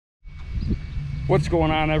What's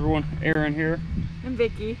going on, everyone? Aaron here. And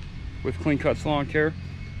Vicky. With Clean Cuts Lawn Care.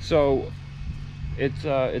 So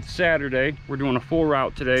it's Saturday. We're doing a full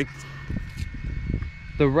route today.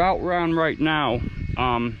 The route we're on right now,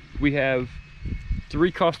 we have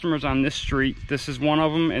 3 customers on this street. This is one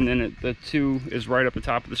of them, and then the 2 is right up the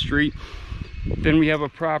top of the street. Then we have a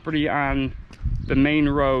property on the main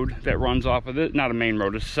road that runs off of it. Not a main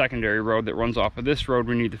road, it's a secondary road that runs off of this road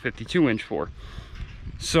we need the 52-inch for.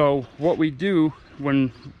 So what we do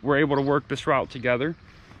when we're able to work this route together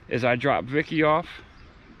is I drop Vicky off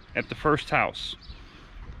at the first house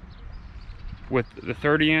with the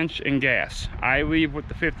 30-inch and gas. I leave with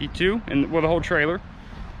the 52 and with a whole trailer.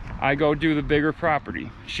 I go do the bigger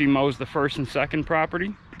property. She mows the first and second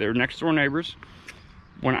property. They're next door neighbors.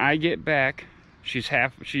 When I get back, she's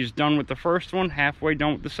done with the first one, halfway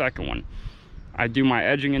done with the second one. I do my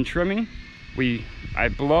edging and trimming. I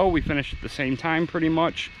blow, we finish at the same time pretty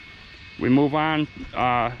much. We move on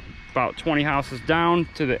about 20 houses down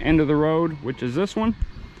to the end of the road, which is this one.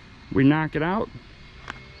 We knock it out.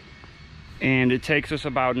 And it takes us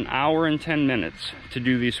about an hour and 10 minutes to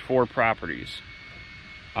do these 4 properties.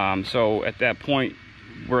 So at that point,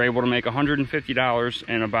 we're able to make $150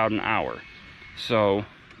 in about an hour. So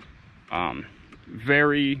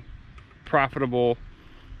very profitable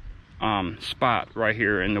spot right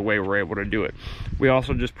here in the way we're able to do it. We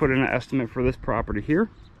also just put in an estimate for this property here.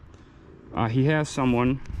 He has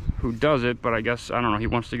someone who does it, but I guess, I don't know, he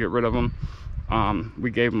wants to get rid of them. We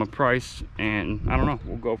gave him a price, and I don't know,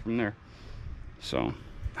 we'll go from there. So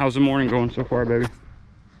how's the morning going so far, baby?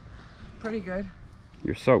 Pretty good.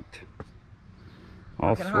 You're soaked. All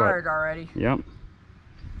Working sweat. hard already. Yep.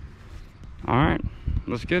 All right,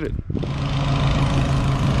 let's get it.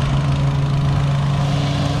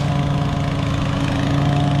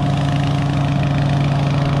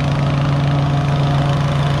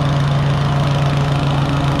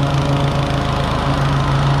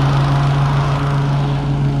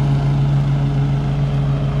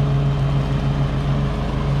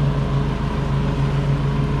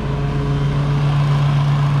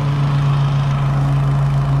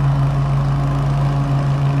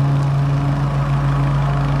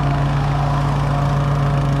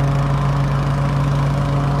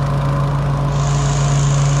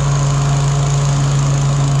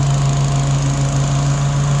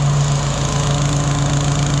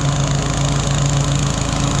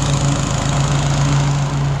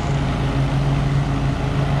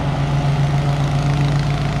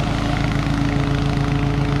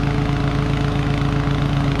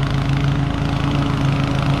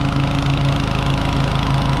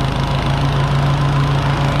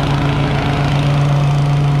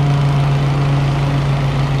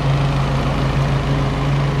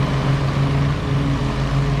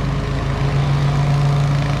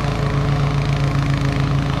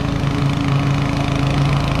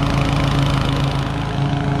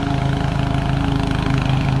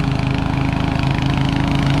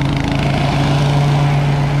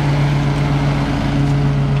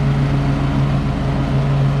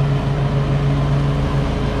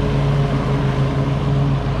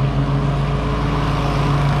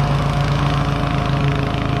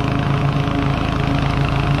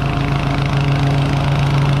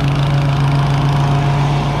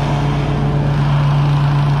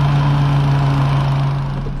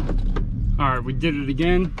 We did it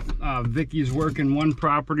again. Vicky's working one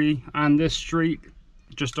property on this street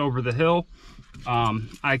just over the hill.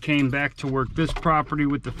 I came back to work this property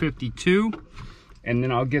with the 52, and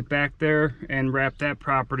then I'll get back there and wrap that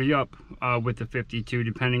property up with the 52,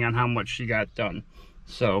 depending on how much she got done.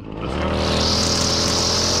 So let's go.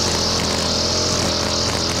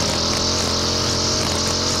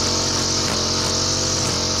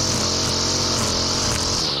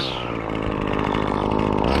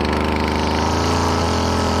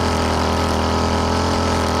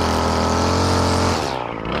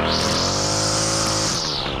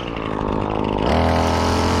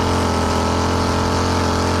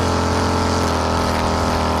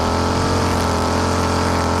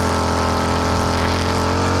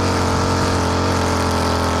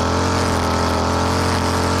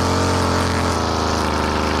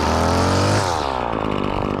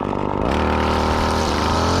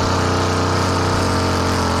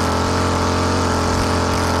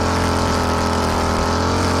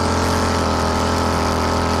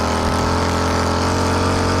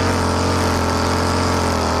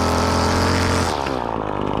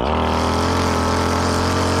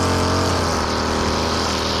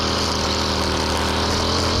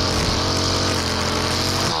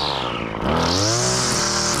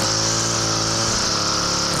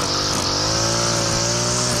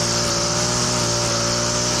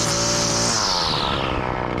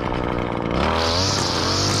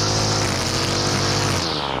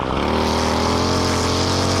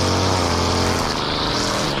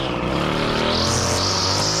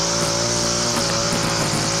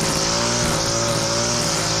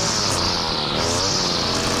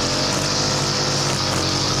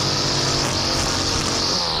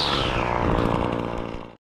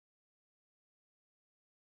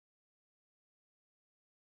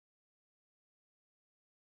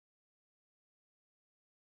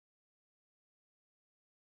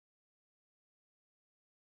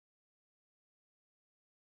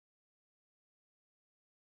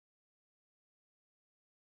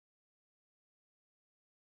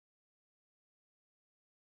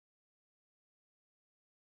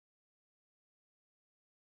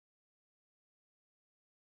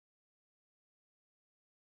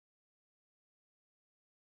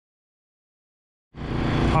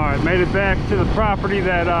 Alright, made it back to the property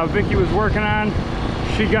that Vicky was working on.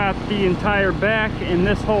 She got the entire back and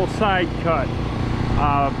this whole side cut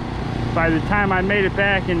by the time I made it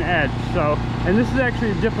back in edge. So, and this is actually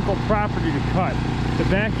a difficult property to cut. The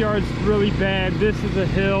backyard's really bad. This is a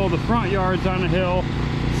hill. The front yard's on a hill.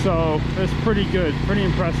 So that's pretty good. Pretty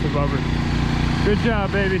impressive of her. Good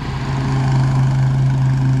job, baby.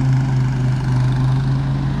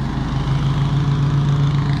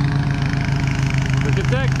 Look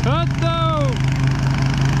at that cut though!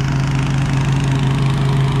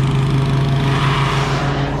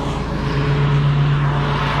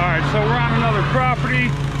 Alright, so we're on another property.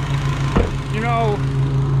 You know,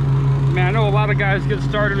 man, I know a lot of guys get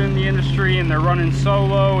started in the industry and they're running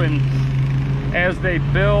solo, and as they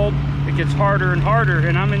build, it gets harder and harder,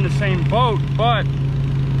 and I'm in the same boat. But,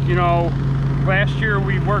 you know, last year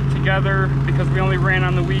we worked together because we only ran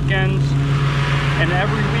on the weekends, and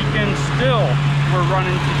every weekend still we're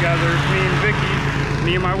running together, me and Vicky,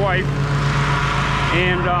 me and my wife,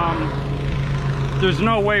 and there's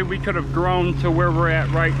no way we could have grown to where we're at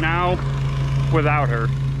right now without her.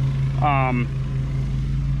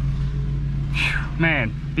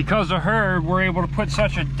 Man, because of her, we're able to put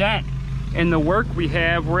such a dent in the work we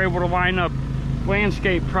have. We're able to line up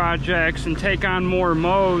landscape projects and take on more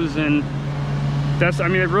mows, and that's, I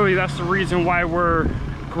mean, really, that's the reason why we're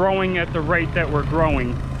growing at the rate that we're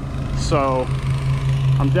growing. So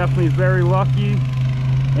I'm definitely very lucky,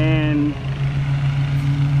 and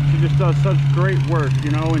she just does such great work,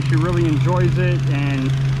 you know, and she really enjoys it,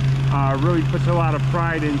 and really puts a lot of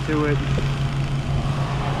pride into it.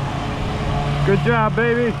 Good job,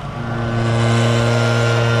 baby.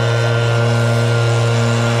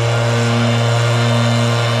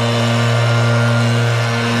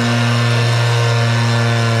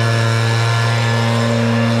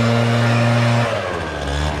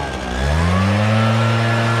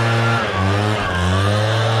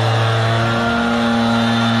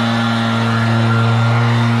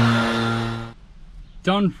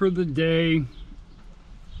 Done for the day.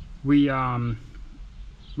 We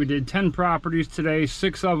did 10 properties today.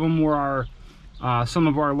 6 of them were our some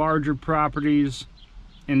of our larger properties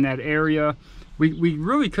in that area. We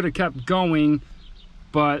really could have kept going,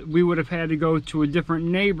 but we would have had to go to a different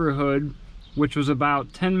neighborhood, which was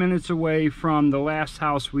about 10 minutes away from the last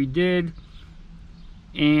house we did.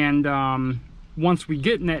 And once we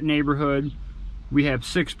get in that neighborhood, we have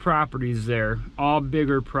 6 properties there, all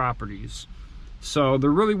bigger properties. So there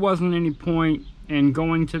really wasn't any point in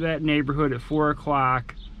going to that neighborhood at 4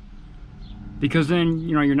 o'clock, because then,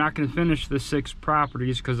 you know, you're not going to finish the 6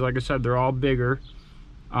 properties, because like I said, they're all bigger.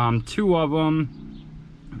 2 of them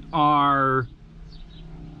are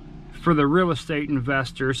for the real estate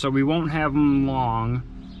investor, so we won't have them long.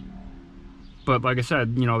 But like I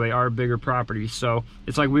said, you know, they are bigger properties. So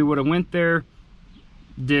it's like we would have went there,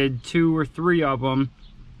 did 2 or 3 of them,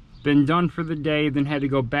 been done for the day, then had to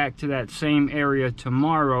go back to that same area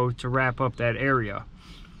tomorrow to wrap up that area.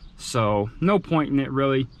 So no point in it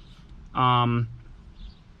really. We're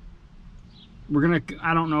gonna,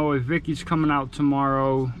 I don't know if Vicky's coming out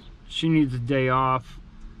tomorrow. She needs a day off,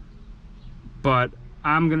 but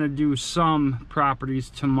I'm gonna do some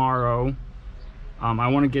properties tomorrow. I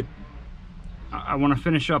want to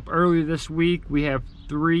finish up early this week. We have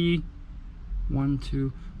 3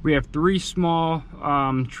 small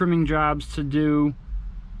trimming jobs to do,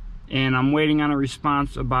 and I'm waiting on a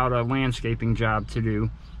response about a landscaping job to do.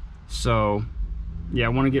 So yeah, I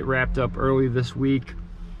want to get wrapped up early this week.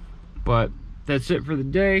 But that's it for the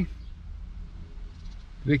day.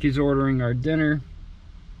 Vicky's ordering our dinner.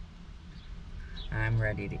 I'm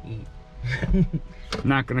ready to eat.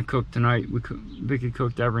 Not gonna cook tonight. Vicky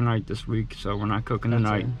cooked every night this week, so we're not cooking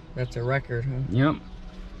tonight. That's a record, huh? Yep.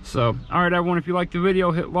 So, alright everyone, if you liked the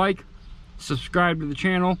video, hit like, subscribe to the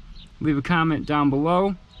channel, leave a comment down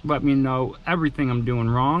below, let me know everything I'm doing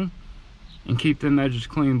wrong, and keep them edges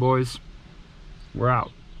clean, boys. We're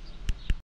out.